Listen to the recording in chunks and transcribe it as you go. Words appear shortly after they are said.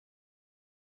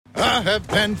I have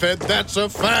PenFed, that's a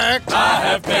fact. I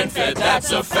have PenFed,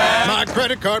 that's a fact. My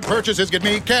credit card purchases get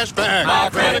me cash back. My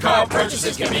credit card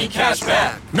purchases get me cash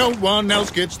back. No one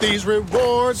else gets these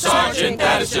rewards. Sergeant,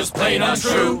 that is just plain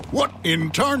untrue. What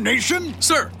in tarnation?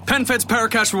 Sir, PenFed's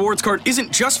Paracash Rewards card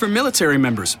isn't just for military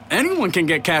members. Anyone can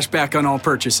get cash back on all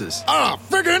purchases. Ah,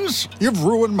 Figgins! You've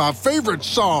ruined my favorite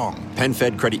song.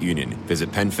 PenFed Credit Union.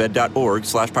 Visit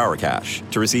penfed.org/powercash.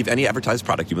 To receive any advertised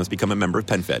product, you must become a member of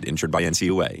PenFed, insured by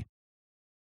NCUA.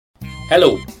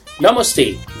 Hello,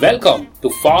 Namaste, welcome to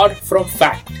Far From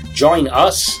Fact. Join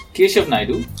us, Keshav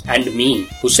Naidu, and me,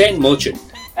 Hussein Merchant,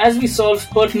 as we solve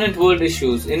pertinent world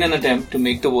issues in an attempt to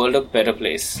make the world a better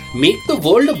place. Make the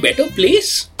world a better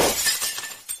place?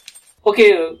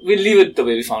 Okay, we'll leave it the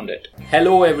way we found it.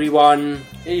 Hello everyone,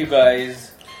 Hey you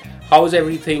guys, how's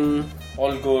everything?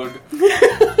 all good?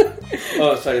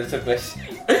 Oh, sorry, that's a question.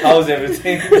 How's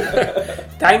everything?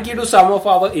 Thank you to some of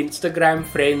our Instagram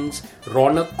friends,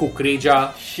 Ronak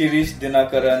Kukreja, Shirish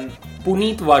Dinakaran,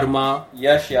 Puneet Verma,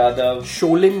 Yash Yadav,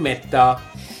 Sholin Mehta,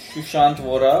 Sushant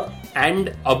Vora,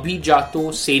 and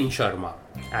Abhijato Sen Sharma.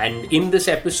 And in this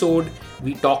episode,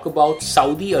 we talk about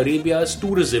Saudi Arabia's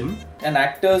tourism and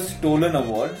actors' stolen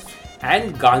awards.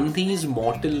 and Gandhi's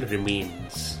mortal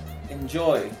remains.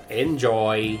 Enjoy.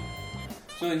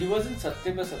 So he was in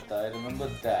Satya Pe Satta, I remember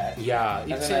that. Yeah,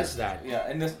 it As in says that. Yeah,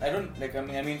 and this, I don't, like, I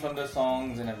mean from the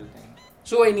songs and everything.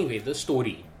 So anyway, the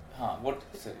story. What?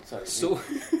 Sorry. So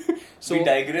We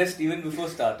digressed even before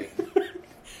starting.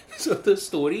 So the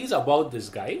story is about this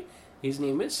guy. His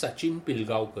name is Sachin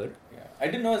Pilgaonkar. Yeah. I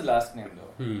didn't know his last name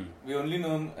though. We only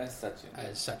know him as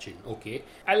Sachin. Okay.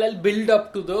 I'll build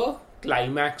up to the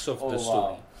climax of the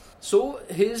story. Wow. So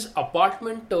his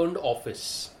apartment turned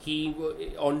office. He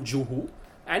on Juhu,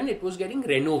 and it was getting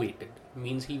renovated.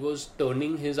 Means he was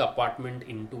turning his apartment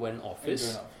into an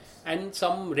office, and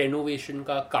some renovation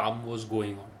ka kaam was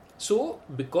going on. So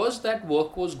because that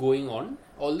work was going on,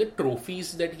 all the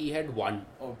trophies that he had won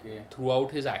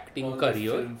throughout his acting all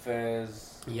career, the film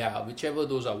fairs, whichever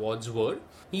those awards were,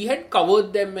 he had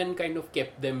covered them and kind of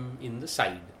kept them in the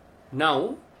side.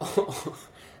 Now,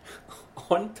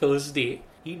 on Thursday,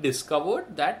 he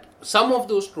discovered that some of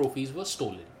those trophies were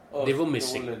stolen. They were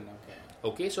missing.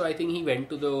 Okay, so I think he went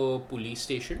to the police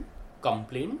station,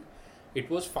 complained. It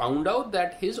was found out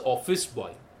that his office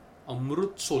boy,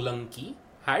 Amrut Solanki,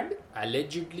 had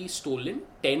allegedly stolen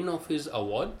 10 of his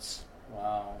awards.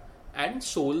 Wow. And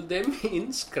sold them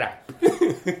in scrap.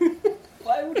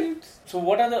 Why would you? So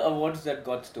what are the awards that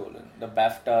got stolen? The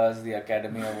BAFTAs, the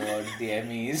Academy Awards, the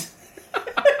Emmys?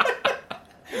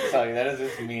 Sorry, that is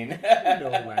just mean. No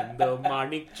man, the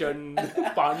Manik Chand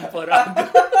Pan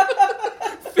Parag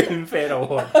Filmfare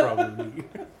Award probably.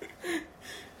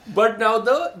 But now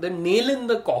the nail in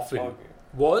the coffin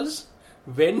was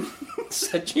when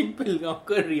Sachin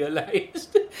Pilgaonkar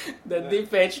realized that they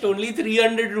fetched only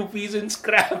 300 rupees in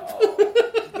scrap.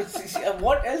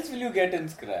 What else will you get in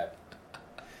scrap?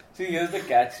 See, here's the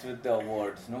catch with the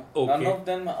awards, no? None of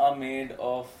them are made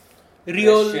of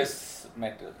real precious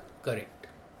metal. Correct.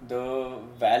 The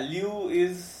value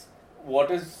is what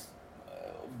is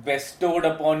bestowed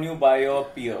upon you by your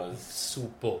peers.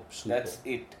 Superb. That's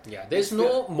it. Yeah, there's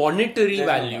no monetary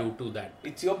value to that.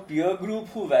 It's your peer group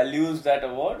who values that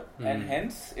award and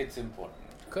hence it's important.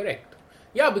 Correct.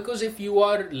 Yeah, because if you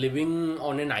are living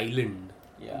on an island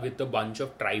with a bunch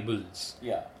of tribals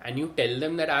and you tell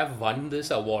them that I've won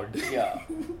this award,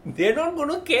 they're not going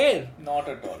to care. Not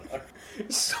at all.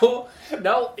 So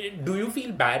now, do you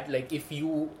feel bad like if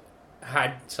you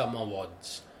had some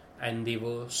awards and they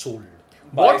were sold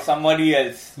by somebody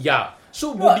else? Yeah.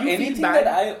 So would you feel bad? Anything that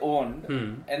I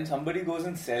owned and somebody goes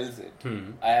and sells it,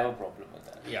 I have a problem with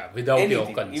that. Yeah, without your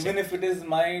consent. Even if it is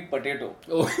my potato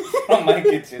from my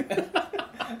kitchen,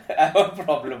 I have a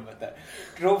problem with that.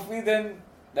 Trophy, then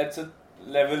that's a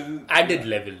level... Added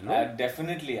level, no?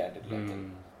 Definitely added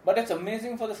level. But it's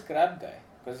amazing for the scrap guy.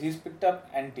 Because he's picked up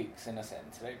antiques in a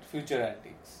sense, right? Future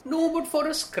antiques. No, but for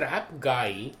a scrap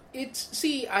guy,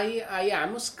 I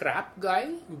am a scrap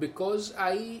guy because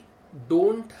I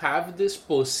don't have this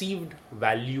perceived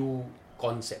value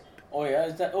concept. Oh yeah,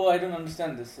 is that? Oh, I don't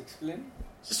understand this. Explain.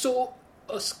 So,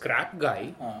 a scrap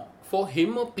guy, for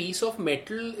him a piece of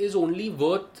metal is only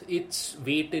worth its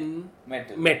weight in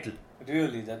metal.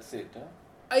 Really, that's it, huh?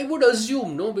 I would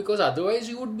assume, no, because otherwise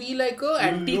you would be like an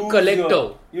antique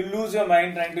collector. You lose your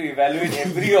mind trying to evaluate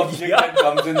every object that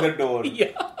comes in the door.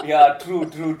 Yeah,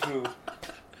 true.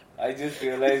 I just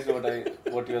realized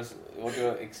what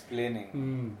you're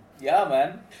explaining. Yeah,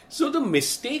 man. So the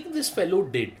mistake this fellow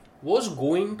did was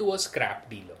going to a scrap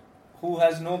dealer who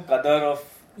has no qadar of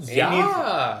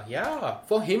Yeah.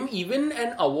 For him, even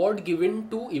an award given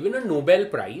to even a Nobel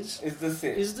Prize It's the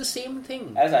same. is the same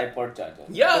thing. As iPod charger.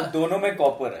 Yeah. तो दोनों में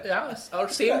copper है. Yeah, or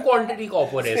same quantity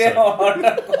copper hai, Same sir. amount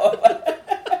of copper.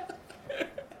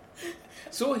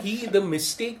 So the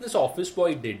mistake this office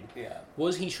boy did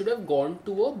was he should have gone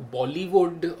to a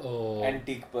Bollywood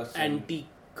Antique person. antique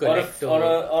collector.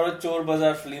 Or a Chor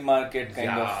Bazaar flea market kind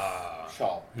of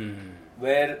shop.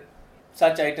 Where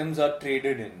such items are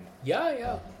traded in.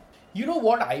 Yeah. You know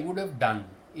what I would have done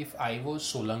if I was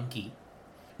Solanki?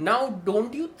 Now,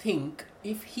 don't you think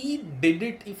if he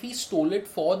stole it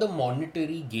for the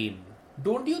monetary gain,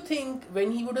 don't you think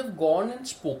when he would have gone and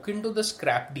spoken to the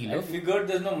scrap dealer? I figured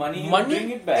there's no money, he would bring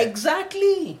it back.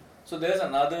 Exactly. So there's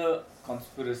another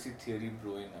conspiracy theory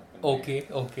brewing up.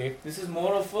 Okay. This is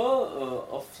more of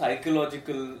of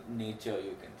psychological nature,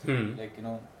 you can say.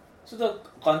 So the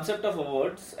concept of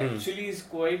awards actually is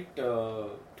quite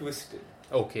twisted.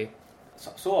 Okay.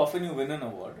 So often you win an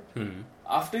award.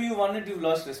 After you won it, you've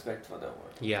lost respect for the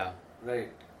award. Yeah.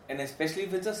 Right. And especially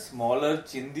if it's a smaller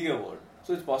Chindi award.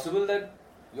 So it's possible that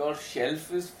your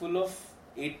shelf is full of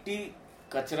 80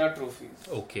 Kachra trophies.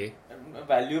 Okay. And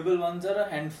valuable ones are a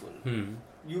handful.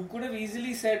 You could have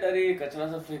easily said, "Arey, Kachra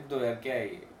sa fek do yaar, kya hai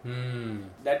ye?"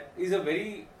 That is a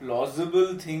very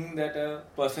plausible thing that a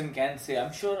person can say.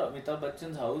 I'm sure Amitabh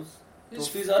Bachchan's house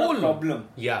trophies are a problem.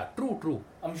 Yeah, true.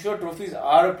 I'm sure trophies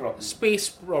are a problem. Space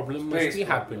problem must be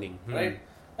happening. Right?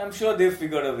 I'm sure they've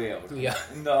figured a way out. Yeah.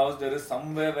 In the house, there is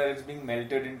somewhere where it's being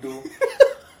melted into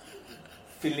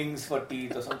fillings for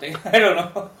teeth or something. I don't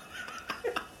know.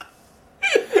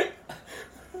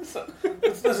 So,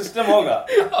 it's the system hoga.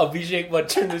 Abhishek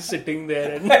Bachchan is sitting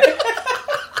there and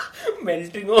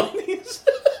melting all these.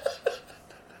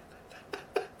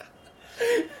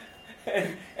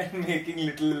 and making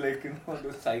little,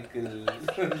 the cycle,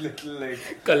 little,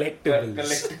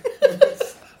 collectibles.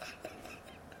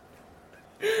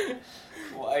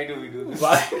 Why do we do this?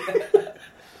 Why?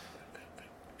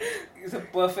 He's a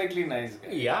perfectly nice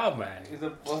guy. Yeah, man. He's a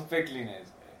perfectly nice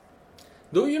guy.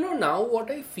 Though, now what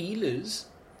I feel is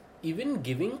even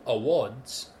giving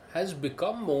awards has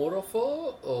become more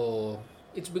of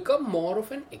it's become more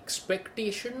of an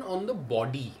expectation on the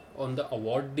body, on the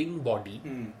awarding body.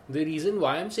 The reason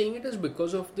why I'm saying it is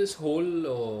because of this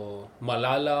whole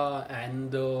Malala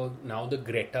and now the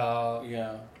Greta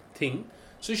thing.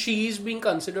 So she is being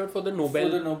considered for the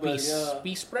Nobel,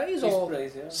 Peace Prize or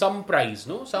some prize,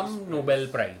 no? Some Nobel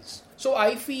Prize. So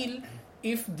I feel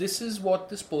if this is what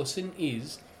this person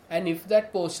is, and if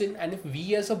that person, and if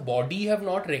we as a body have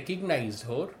not recognized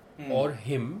her or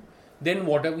him, then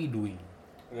what are we doing?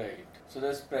 Right. So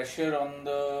there's pressure on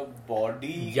the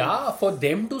body. Yeah, for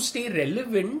them to stay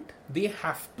relevant, they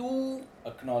have to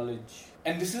acknowledge.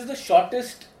 And this is the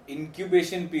shortest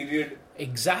incubation period.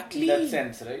 Exactly. In that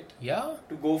sense, right? Yeah.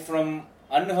 To go from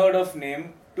unheard of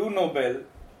name to Nobel.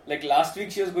 Like last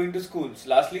week she was going to school.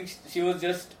 Last week she was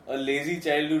just a lazy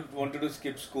child who wanted to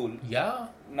skip school. Yeah.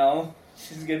 Now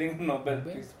she's getting a Nobel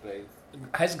Peace Prize.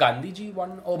 Has Gandhiji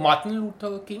won? Or Martin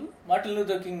Luther King? Martin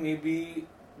Luther King, maybe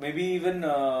even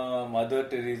Mother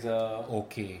Teresa.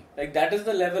 Okay. Like that is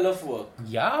the level of work.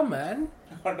 Yeah, man.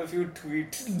 Not a few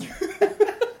tweets.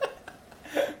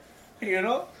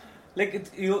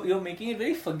 Like you're making it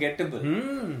very forgettable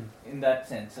in that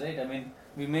sense, right? I mean,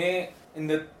 we may in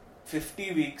the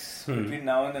 50 weeks between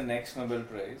now and the next Nobel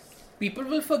Prize, people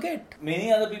will forget.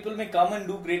 Many other people may come and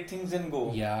do great things and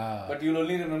go. Yeah. But you'll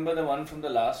only remember the one from the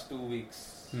last 2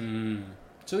 weeks.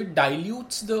 So it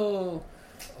dilutes the...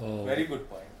 very good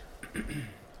point.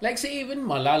 Like say even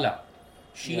Malala.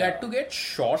 She had to get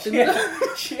shot in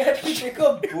the... She had to take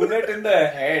a bullet in the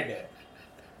head.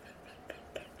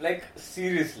 Like,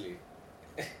 seriously.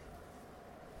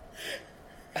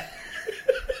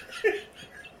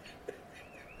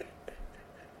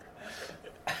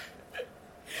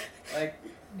 Like,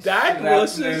 that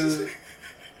versus...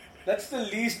 That's the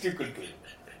least you could do.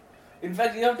 In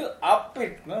fact, you have to up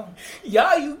it, no?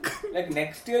 Yeah, you... Like,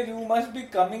 next year you must be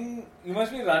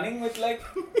running with like...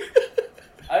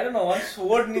 I don't know, one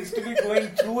sword needs to be going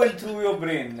through and through your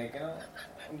brain. Like,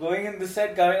 going in this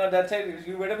side, coming on that side.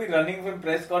 You better be running from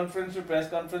press conference to press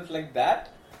conference like that.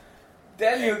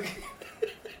 Then you...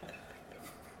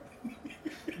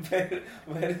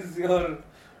 Where is your...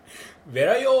 Where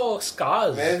are your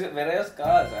scars? Where are your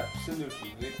scars?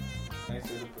 Absolutely. Great. Nice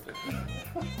way to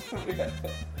put it.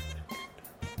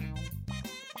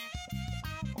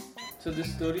 So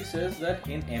this story says that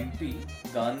in MP,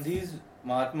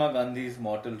 Mahatma Gandhi's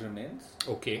mortal remains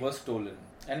were stolen,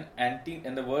 and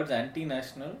the words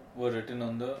anti-national were written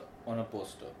on a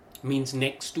poster. Means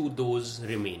next to those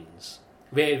remains.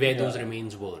 where those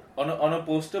remains were. On a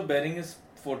poster bearing his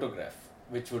photograph,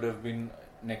 which would have been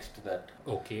next to that.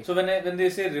 Okay. So when they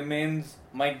say remains,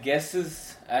 my guess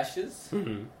is ashes.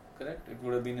 Mhm. Correct? It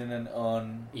would have been in an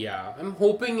urn. Yeah, I'm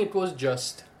hoping it was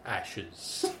just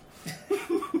ashes.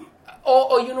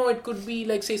 or it could be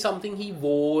like, say, something he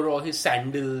wore or his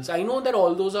sandals. I know that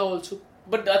all those are also...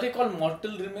 But are they called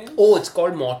mortal remains? Oh, it's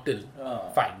called mortal. Ah.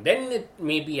 Fine. Then it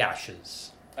may be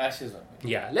ashes. Ashes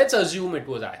only. Yeah, let's assume it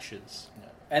was ashes.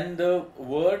 And the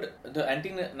word, the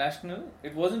anti-national,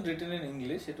 it wasn't written in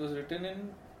English, it was written in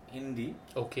Hindi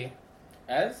Okay.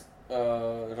 as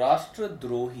Rashtra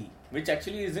Drohi, which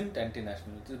actually isn't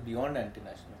anti-national, it is beyond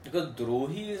anti-national. Because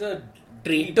Drohi is a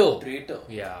Traitor. Traitor.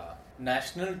 Yeah.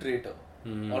 National traitor.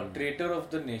 Or traitor of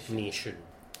the nation.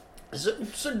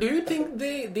 So do you think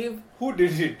they've... Who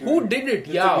did it? Who did it?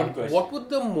 That's Yeah. a good question. What would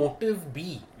the motive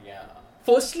be? Yeah.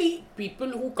 Firstly, people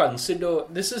who consider...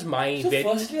 This is my So very...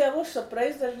 firstly, I was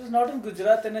surprised that it is not in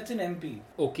Gujarat and it's in MP.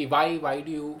 Okay, why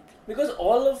do you... Because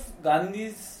all of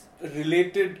Gandhi's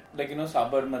related, like,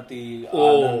 Sabarmati,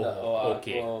 Oh, Anand,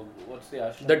 okay. What's the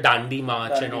ashram? The Dandi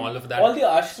March and Gandhi. all of that. All the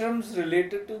ashrams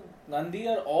related to Gandhi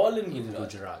are all in in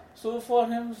Gujarat. Gujarat. So for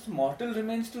him, mortal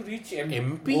remains to reach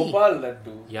MP. Bhopal, that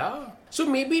too. Yeah. So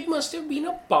maybe it must have been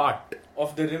a part.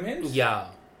 Of the remains? Yeah.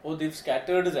 Oh, they've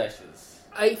scattered his ashes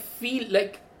I feel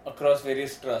like across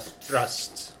various trusts.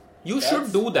 trusts. You That's-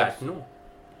 should do that, no?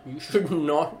 You should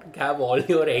not have all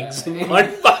your eggs in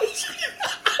one basket.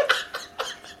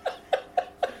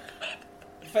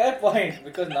 Fair point,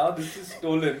 because now this is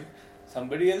stolen.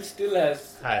 Somebody else still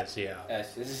has Yeah.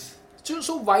 ashes.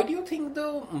 So why do you think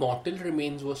the mortal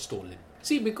remains were stolen?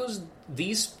 See, because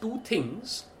these two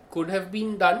things could have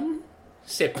been done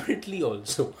separately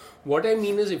also. What I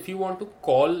mean is, if you want to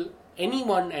call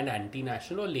anyone an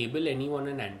anti-national or label anyone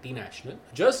an anti-national,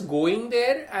 just going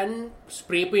there and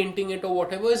spray painting it or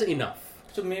whatever is enough.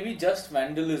 So maybe just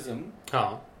vandalism.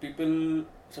 Huh. People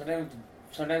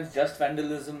sometimes just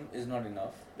vandalism is not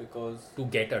enough because To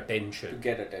get to attention.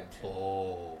 get attention.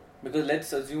 Oh. Because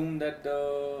let's assume that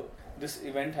this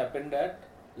event happened at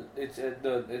it's at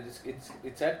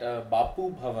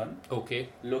Bapu Bhavan, Okay.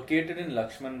 located in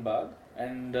Lakshman Bagh,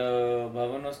 and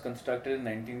Bhavan was constructed in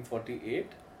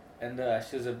 1948, and the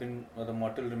ashes have been, or the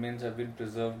mortal remains have been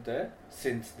preserved there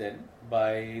since then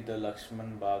by the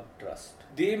Lakshman Bagh Trust.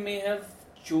 They may have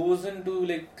chosen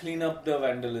to clean up the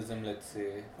vandalism, let's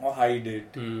say, or hide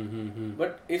it. Mm-hmm.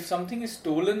 But if something is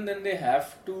stolen, then they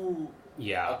have to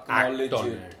Yeah. acknowledge Act on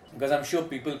it. it. Because I'm sure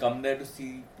people come there to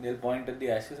see, they'll point at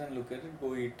the ashes and look at it,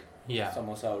 go eat Yeah.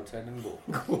 samosa outside and go.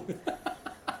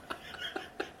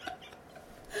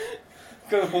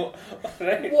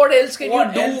 Right? What else can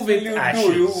What you else do will with you ashes?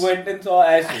 do? You went and saw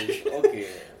ashes. Okay.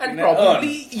 And In an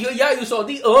probably, you saw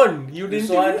the urn. You urn. didn't You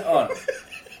saw an even... urn.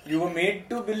 You were made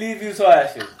to believe you saw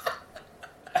ashes.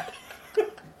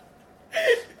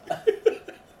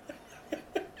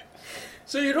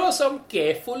 So, some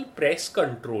careful press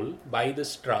control by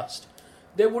this trust,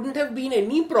 there wouldn't have been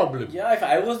any problem. Yeah, if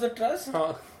I was the trust,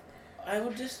 Huh. I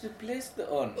would just replace the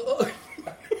urn.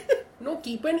 No,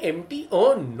 keep an empty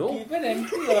urn, no? Keep an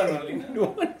empty urn only.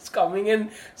 No one's coming and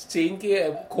saying कि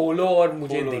खोलो और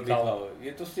मुझे खोलो, दिखाओ. दिखाओ.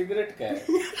 ये तो cigarette का है.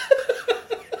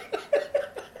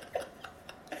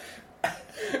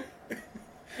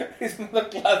 इसमें तो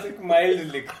क्लासिक माइल्ड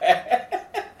लिखा है.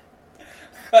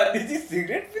 गांधी जी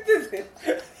सिगरेट पीते थे.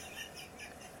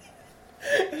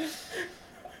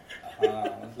 हाँ,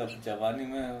 मतलब जवानी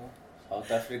में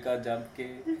साउथ अफ्रीका जम के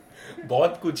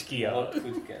बहुत कुछ किया. बहुत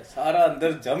कुछ किया. सारा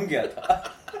अंदर जम गया था.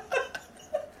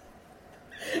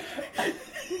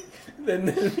 Then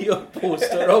there'll be a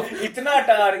poster of... इतना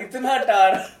टार.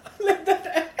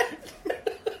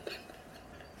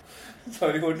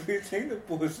 Sorry, what were you saying? The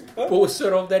poster?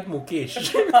 Poster of that Mukesh.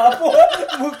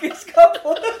 Mukesh का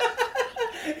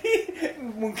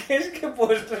मुकेश के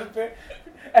पोस्टर पे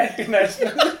anti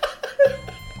national.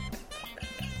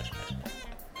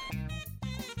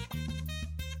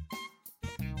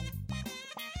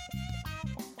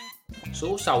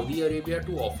 So, Saudi Arabia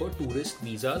to offer tourist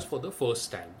visas for the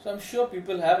first time. So I'm sure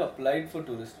people have applied for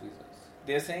tourist visas.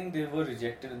 They're saying they were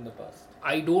rejected in the past.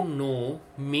 I don't know.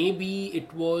 Maybe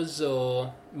it was...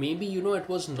 it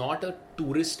was not a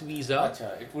tourist visa.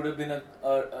 Acha, it would have been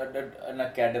an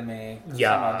academic,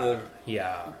 Yeah. some other.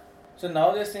 Yeah. So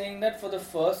now they're saying that for the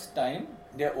first time,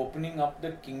 they're opening up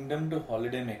the kingdom to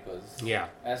holidaymakers Yeah.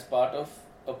 as part of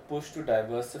a push to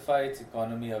diversify its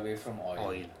economy away from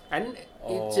oil. And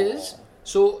Oh. it says...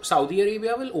 So, Saudi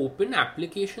Arabia will open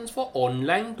applications for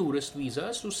online tourist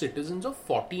visas to citizens of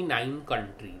 49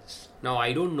 countries. Now,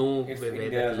 I don't know If where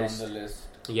India that is list... on the list.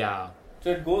 Yeah. So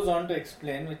it goes on to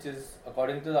explain, which is,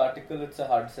 according to the article, it's a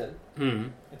hard sell.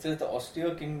 It says the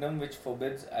austere kingdom which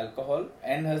forbids alcohol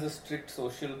and has a strict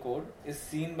social code is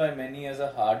seen by many as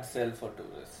a hard sell for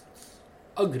tourists.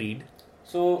 Agreed.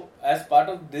 So as part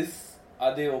of this,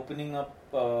 are they opening up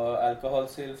alcohol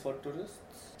sale for tourists?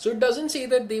 So it doesn't say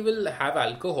that they will have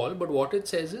alcohol, but what it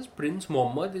says is Prince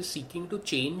Mohammed is seeking to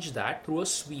change that through a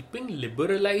sweeping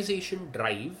liberalization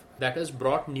drive that has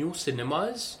brought new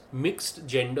cinemas, mixed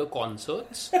gender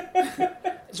concerts.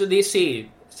 So they say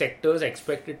sectors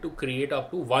expected to create up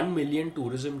to 1 million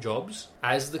tourism jobs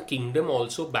as the kingdom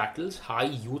also battles high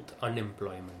youth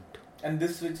unemployment. And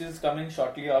this, which is coming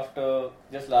shortly after,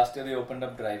 just last year they opened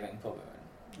up driving for women.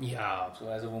 Yeah. So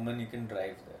as a woman you can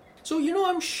drive there. So,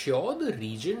 I'm sure the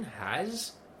region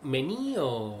has many,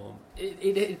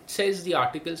 it says, the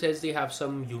article says they have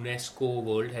some UNESCO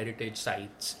World Heritage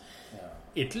sites. Yeah.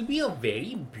 It'll be a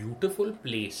very beautiful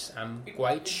place. I'm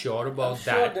quite sure about I'm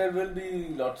that. sure there will be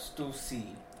lots to see.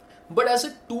 But as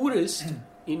a tourist,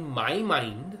 in my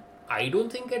mind, I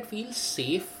don't think I'd feel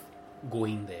safe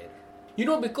going there.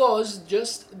 Because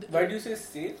just... Why do you say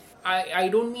safe? I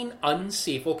don't mean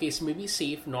unsafe. Okay, so maybe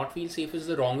safe, not feel safe is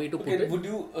the wrong way to put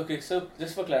it. So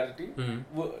just for clarity,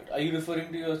 are you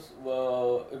referring to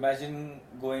your, imagine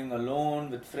going alone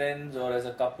with friends or as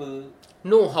a couple?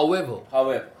 No, however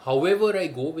However I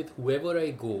go, with whoever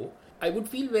I go, I would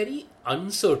feel very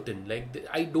uncertain. Like,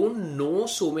 I don't know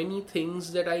so many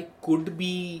things that I could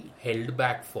be held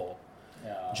back for.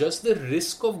 Yeah. Just the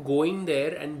risk of going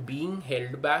there and being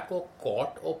held back or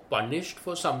caught or punished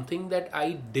for something that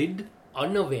I did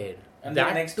unaware. And that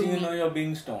then next thing you know, you're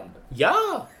being stoned.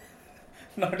 Yeah.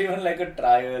 Not even like a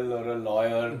trial or a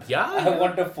lawyer. Yeah. I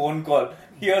want a phone call.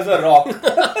 Here's a rock.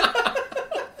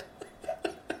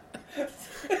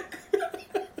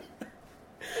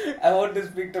 I want to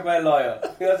speak to my lawyer.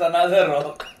 Here's another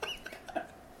rock.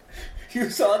 You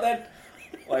saw that?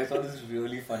 Oh, I saw this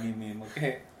really funny meme,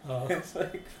 okay? It's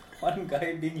like one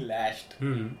guy being lashed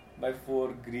by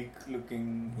 4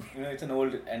 Greek-looking... it's an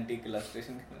old antique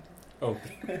illustration.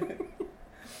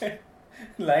 Okay.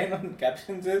 Line on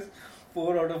caption says,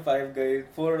 4 out of 5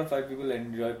 people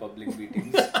enjoy public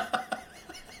beatings.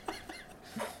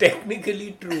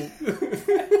 Technically true.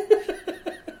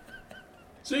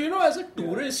 So, as a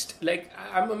tourist, like,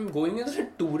 I'm going as a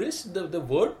tourist, the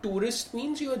word tourist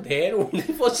means you're there only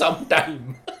for some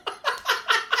time.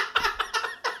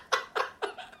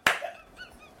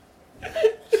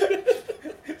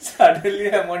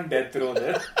 Suddenly I'm on death row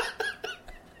there.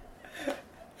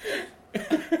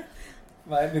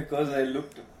 Why? Because I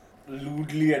looked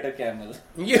lewdly at a camel.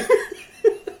 Yeah.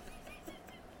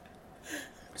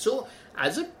 So,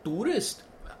 as a tourist,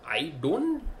 I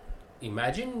don't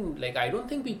imagine, I don't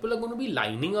think people are going to be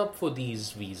lining up for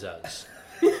these visas.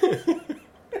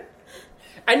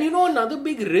 And another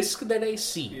big risk that I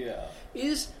see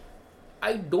is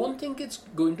I don't think it's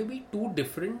going to be too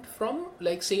different from,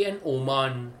 say, an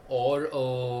Oman or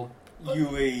a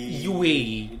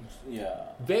UAE. Yeah.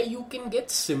 Where you can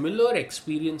get similar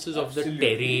experiences of the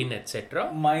terrain,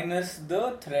 etc. Minus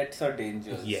the threats or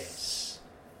dangers. Yes.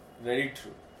 Very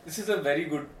true. This is a very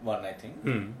good one, I think.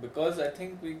 Because I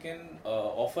think we can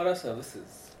offer our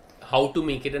services. How to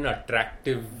make it an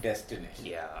attractive destination.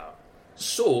 Yeah.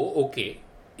 So, okay.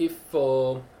 If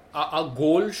our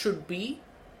goal should be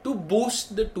to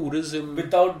boost the tourism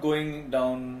without going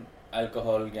down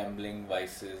alcohol, gambling,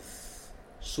 vices.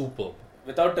 Superb.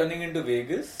 Without turning into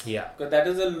Vegas. Yeah. Because that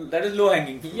is low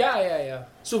hanging fruit. Yeah.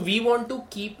 So we want to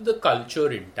keep the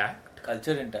culture intact.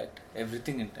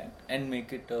 Everything intact, and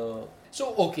make it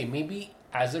So, okay, maybe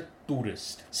as a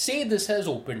tourist, say this has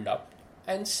opened up,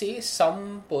 and say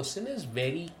some person is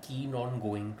very keen on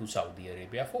going to Saudi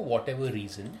Arabia for whatever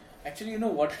reason. Actually, you know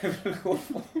what I will go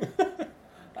for?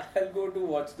 I'll go to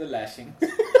watch the lashing.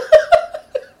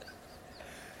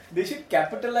 They should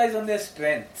capitalize on their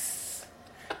strengths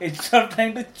instead of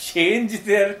trying to change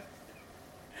their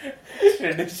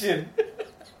tradition.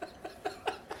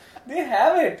 They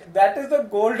have it. That is the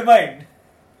gold mine.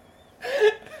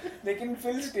 They can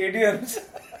fill stadiums.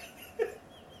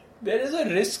 There is a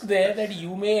risk there that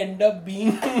you may end up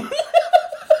being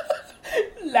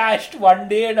lashed one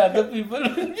day and other people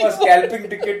for scalping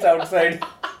tickets outside.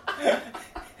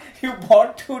 You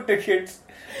bought 2 tickets.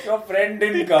 Your friend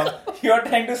didn't come. You're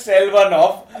trying to sell one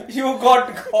off. You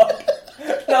got caught.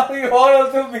 Now you are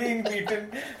also being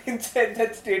beaten inside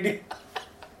that stadium.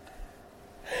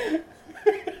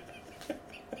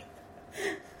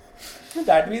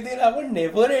 That way they'll have a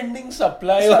never-ending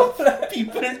supply of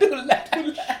people to lash.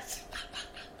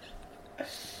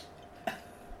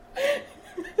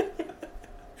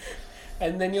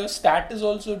 And then your stat is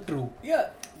also true. Yeah.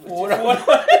 4 out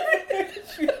of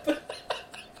people.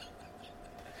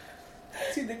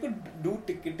 See, they could do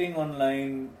ticketing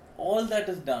online. All that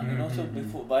is done, you know. So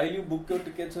before, while you book your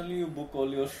tickets, only you book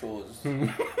all your shows. You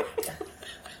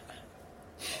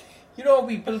know,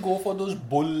 people go for those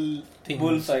bull things.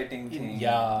 Bullfighting things.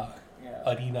 Yeah.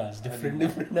 Arenas. Different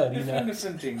arenas.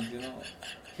 Different things, you know.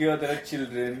 Here there are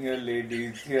children, here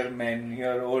ladies, here men,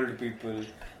 here old people,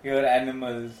 here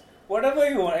animals. Whatever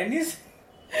you want.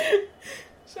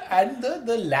 And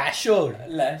the lasher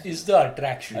is the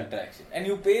attraction. And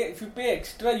you pay, if you pay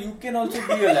extra, you can also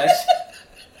be a lasher.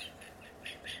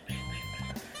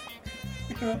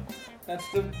 You know,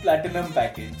 that's the platinum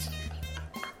package.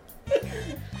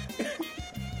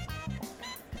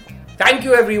 Thank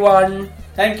you, everyone.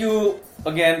 Thank you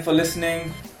again for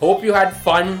listening. Hope you had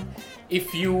fun.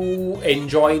 If you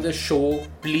enjoy the show,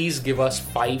 please give us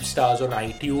 5 stars on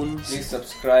iTunes. Please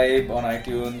subscribe on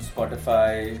iTunes,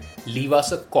 Spotify. Leave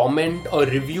us a comment or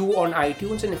review on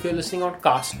iTunes. And if you're listening on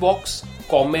Castbox,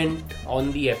 comment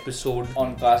on the episode.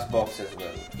 On Castbox as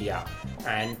well. Yeah.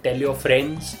 And tell your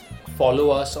friends.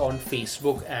 Follow us on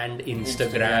Facebook and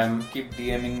Instagram. Keep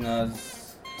DMing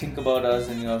us. Think about us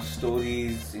in your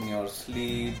stories, in your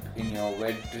sleep, in your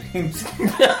wet dreams.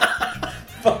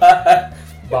 Bye.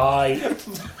 Bye.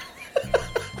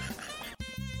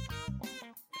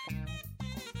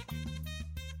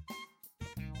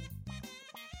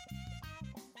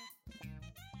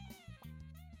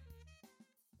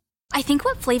 I think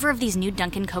what flavor of these new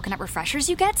Dunkin' Coconut Refreshers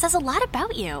you get says a lot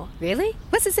about you. Really?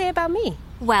 What's it say about me?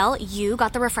 Well, you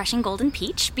got the refreshing golden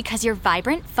peach because you're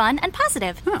vibrant, fun, and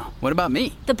positive. Oh, what about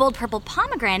me? The bold purple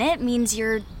pomegranate means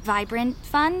you're vibrant,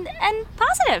 fun, and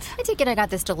positive. I take it I got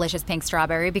this delicious pink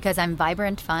strawberry because I'm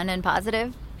vibrant, fun, and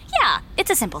positive. Yeah,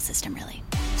 it's a simple system, really.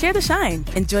 Share the shine.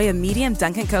 Enjoy a medium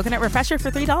Dunkin' Coconut Refresher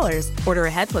for $3. Order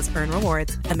ahead plus earn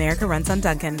rewards. America runs on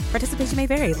Dunkin'. Participation may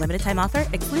vary. Limited time offer.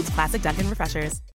 Excludes classic Dunkin' Refreshers.